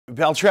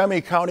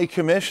Beltrami County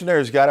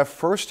Commissioners got a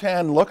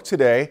first-hand look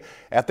today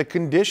at the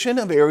condition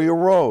of area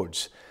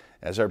roads.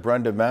 As our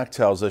Brenda Mack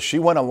tells us, she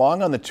went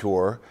along on the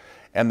tour,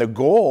 and the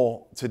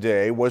goal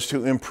today was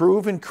to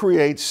improve and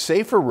create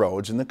safer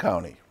roads in the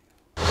county.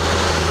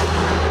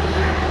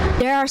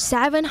 There are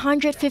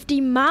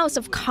 750 miles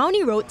of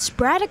county roads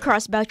spread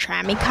across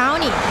Beltrami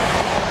County,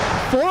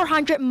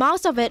 400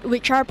 miles of it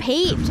which are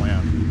paved.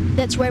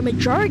 That's where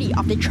majority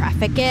of the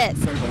traffic is.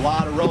 There's a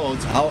lot of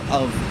roads out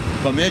of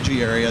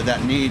Bemidji area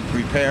that need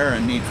repair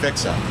and need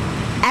fix-up.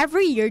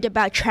 Every year, the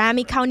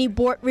Beltrami County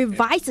Board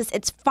revises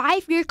its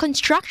 5-year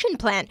construction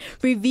plan,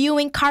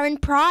 reviewing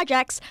current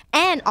projects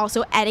and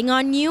also adding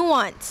on new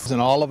ones.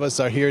 And all of us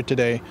are here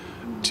today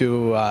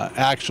to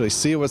actually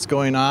see what's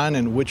going on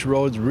and which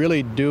roads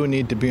really do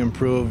need to be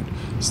improved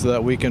so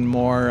that we can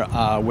more,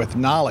 with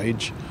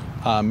knowledge,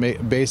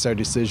 base our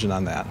decision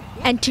on that.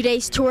 And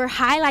today's tour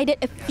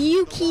highlighted a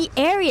few key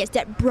areas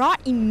that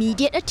brought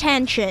immediate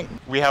attention.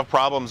 We have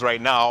problems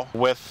right now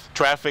with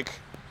traffic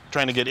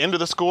trying to get into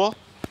the school.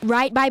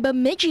 Right by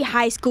Bemidji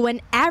High School,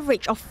 an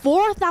average of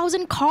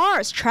 4,000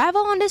 cars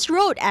travel on this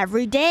road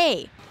every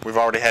day. We've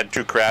already had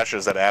 2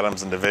 crashes at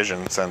Adams and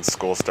Division since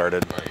school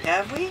started.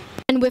 Have we?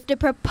 And with the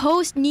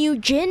proposed new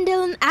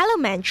Dillon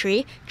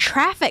Elementary,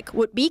 traffic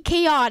would be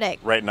chaotic.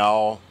 Right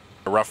now,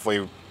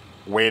 roughly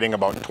waiting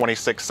about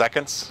 26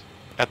 seconds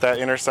at that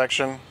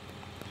intersection.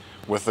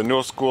 With the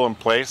new school in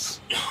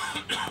place,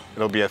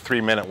 it'll be a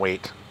 3-minute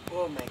wait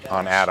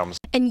on Adams.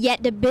 And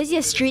yet the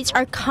busiest streets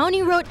are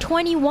County Road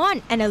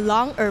 21 and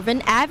along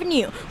Irvin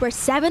Avenue, where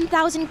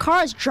 7,000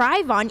 cars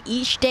drive on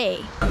each day.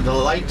 The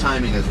light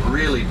timing is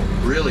really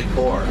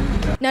poor.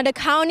 Now the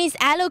counties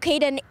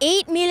allocate an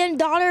 $8 million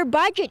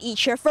budget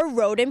each year for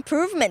road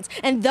improvements.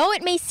 And though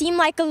it may seem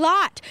like a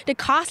lot, the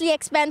costly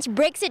expense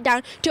breaks it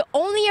down to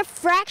only a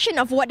fraction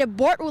of what the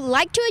board would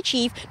like to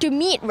achieve to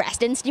meet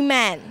residents'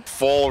 demand.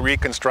 Full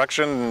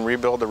reconstruction and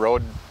rebuild the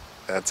road,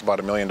 that's about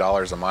 $1 million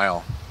a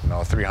mile.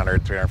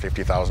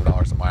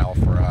 $350,000 a mile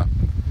for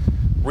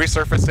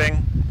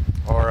resurfacing,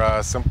 or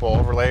a simple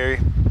overlay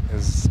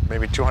is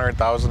maybe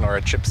 $200,000, or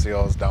a chip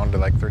seal is down to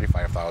like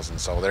 $35,000.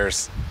 So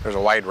there's a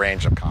wide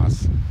range of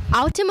costs.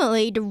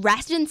 Ultimately, the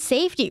residents'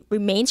 safety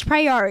remains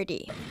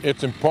priority.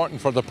 It's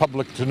important for the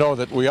public to know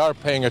that we are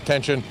paying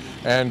attention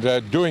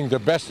and doing the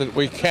best that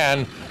we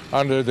can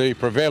under the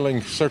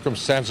prevailing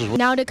circumstances.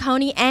 Now the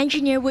county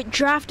engineer would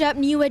draft up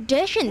new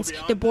additions.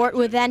 The board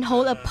would then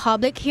hold a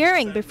public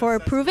hearing before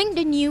approving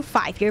the new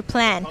 5-year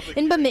plan.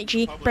 In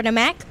Bemidji, Brenda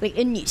Mack,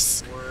 Lakeland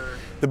News.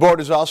 The board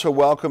is also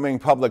welcoming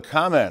public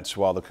comments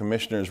while the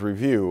commissioners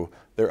review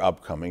their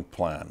upcoming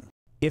plan.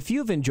 If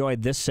you've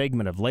enjoyed this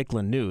segment of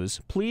Lakeland News,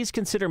 please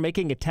consider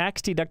making a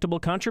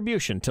tax-deductible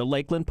contribution to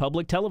Lakeland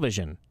Public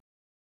Television.